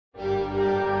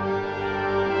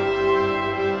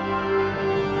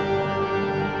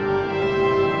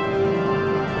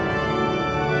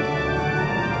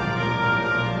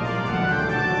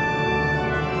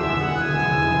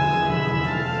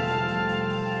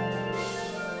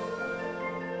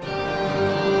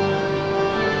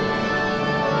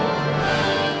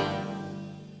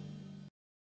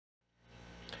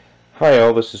Hi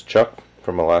all, this is Chuck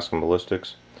from Alaskan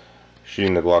Ballistics,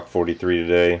 shooting the Glock 43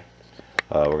 today.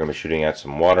 We're going to be shooting at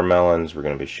some watermelons, we're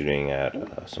going to be shooting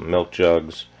at some milk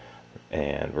jugs,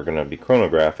 and we're going to be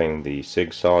chronographing the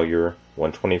Sig Sauer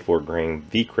 124 grain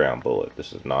V-Crown bullet.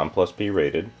 This is non-plus-P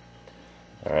rated.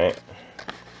 Alright,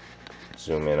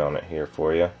 zoom in on it here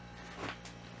for you.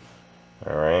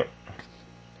 Alright,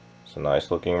 it's a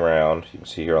nice looking round. You can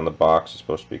see here on the box it's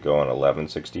supposed to be going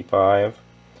 1165.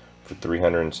 For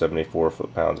 374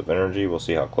 foot-pounds of energy. We'll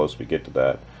see how close we get to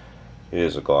that. It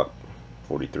is a Glock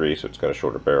 43, so it's got a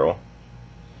shorter barrel.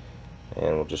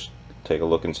 And we'll just take a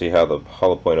look and see how the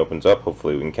hollow point opens up.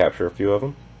 Hopefully we can capture a few of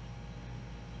them.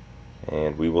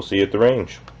 And we will see you at the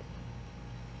range.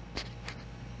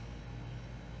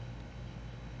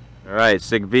 Alright,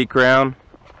 Sig V-Crown,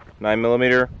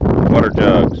 9mm, water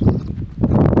jugs.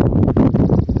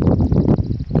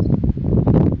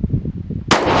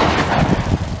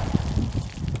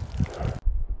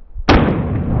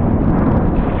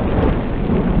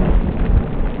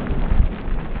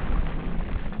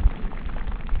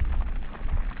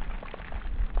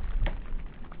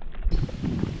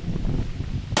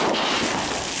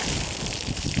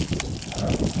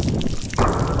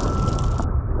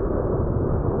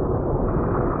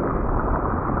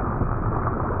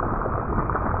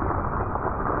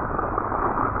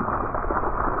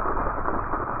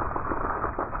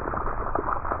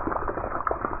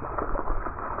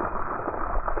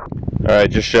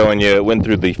 Alright, just showing you, it went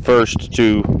through the first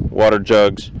two water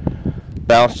jugs,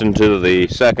 bounced into the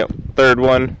third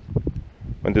one,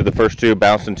 went through the first two,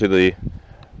 bounced into the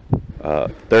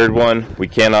third one. We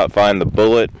cannot find the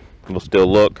bullet. We'll still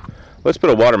look. Let's put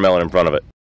a watermelon in front of it.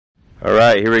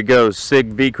 Alright, here we go. Sig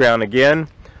V-Crown again.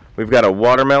 We've got a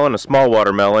watermelon, a small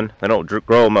watermelon. They don't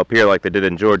grow them up here like they did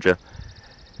in Georgia.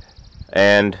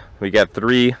 And we got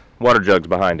 3 water jugs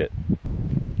behind it.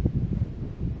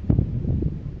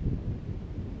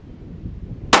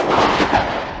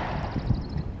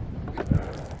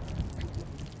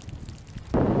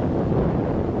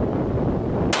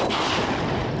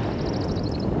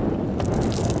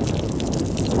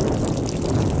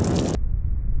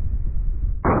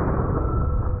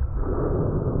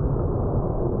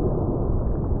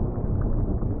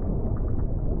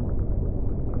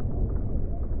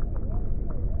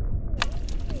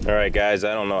 Alright guys,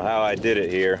 I don't know how I did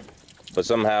it here, but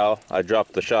somehow I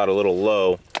dropped the shot a little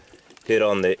low, hit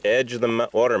on the edge of the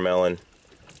watermelon,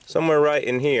 somewhere right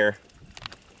in here,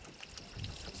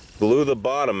 blew the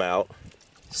bottom out,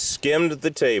 skimmed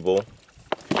the table,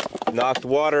 knocked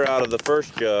water out of the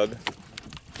first jug,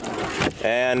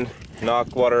 and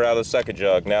knocked water out of the second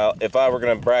jug. Now, if I were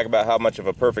going to brag about how much of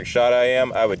a perfect shot I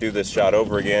am, I would do this shot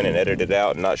over again and edit it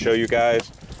out and not show you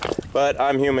guys. But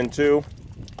I'm human too.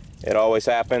 It always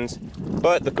happens.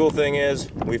 But the cool thing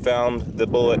is, we found the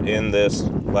bullet in this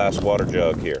last water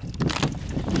jug here.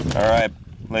 Alright,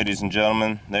 ladies and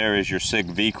gentlemen, there is your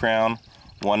Sig V-Crown.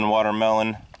 1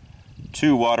 watermelon,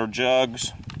 2 water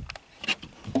jugs.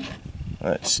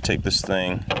 Let's take this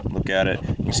thing, look at it.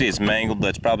 You can see it's mangled.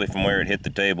 That's probably from where it hit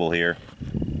the table here.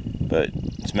 But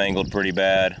it's mangled pretty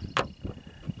bad.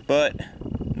 But,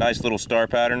 nice little star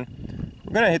pattern.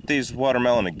 We're going to hit these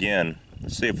watermelon again.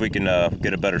 Let's see if we can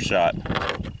get a better shot.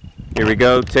 Here we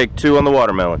go, take 2 on the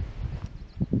watermelon.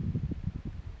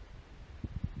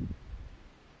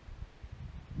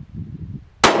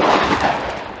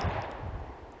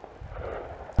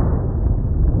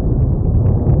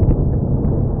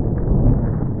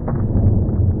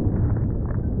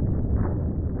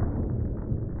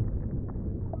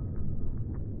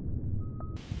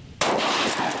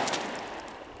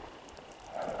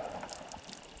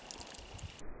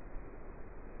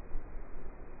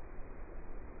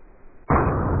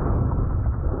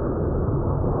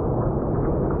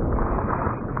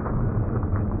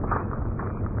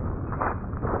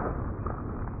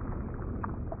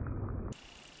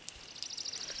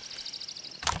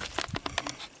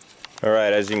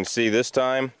 Alright, as you can see this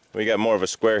time, we got more of a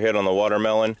square hit on the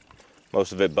watermelon.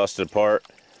 Most of it busted apart.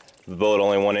 The bullet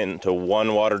only went into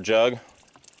 1 water jug.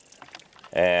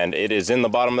 And it is in the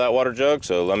bottom of that water jug,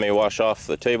 so let me wash off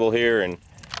the table here and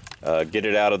get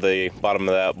it out of the bottom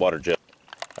of that water jug.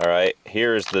 Alright,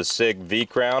 here is the Sig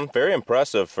V-Crown. Very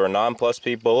impressive for a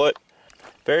non-plus-P bullet.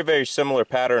 Very, very similar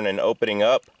pattern in opening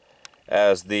up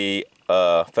as the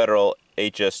Federal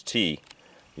HST.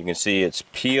 You can see it's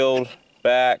peeled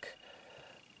back.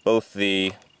 Both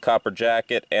the copper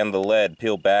jacket and the lead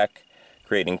peel back,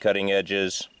 creating cutting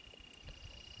edges.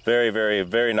 Very, very,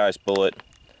 very nice bullet.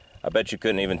 I bet you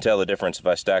couldn't even tell the difference if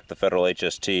I stacked the Federal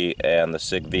HST and the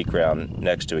Sig V-Crown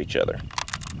next to each other.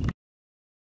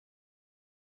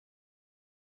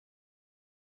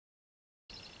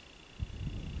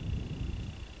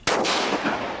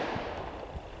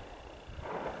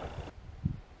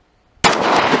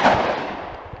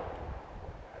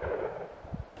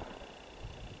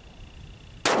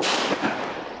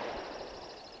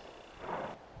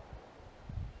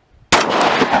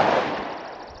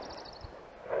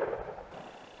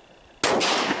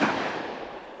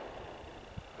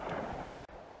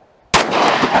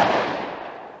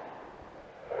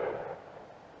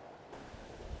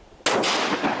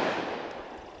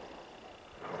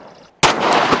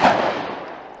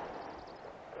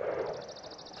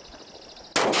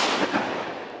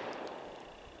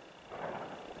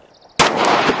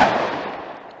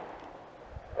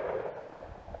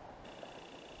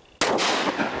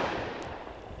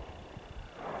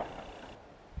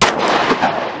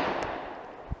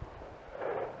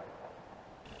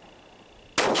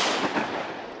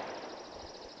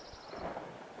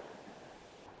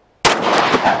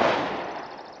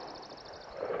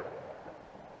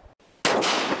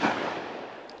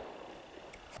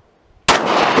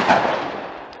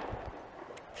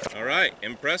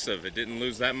 impressive. It didn't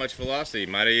lose that much velocity.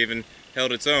 Might have even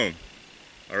held its own.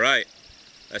 Alright,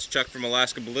 that's Chuck from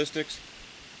Alaskan Ballistics.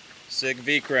 SIG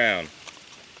V-Crown.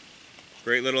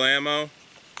 Great little ammo.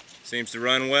 Seems to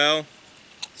run well.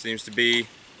 Seems to be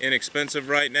inexpensive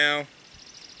right now.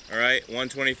 Alright,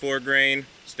 124 grain,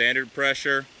 standard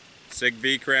pressure, SIG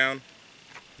V-Crown.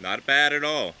 Not bad at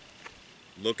all.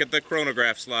 Look at the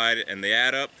chronograph slide and the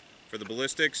add up for the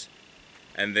ballistics,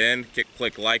 and then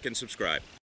click like and subscribe.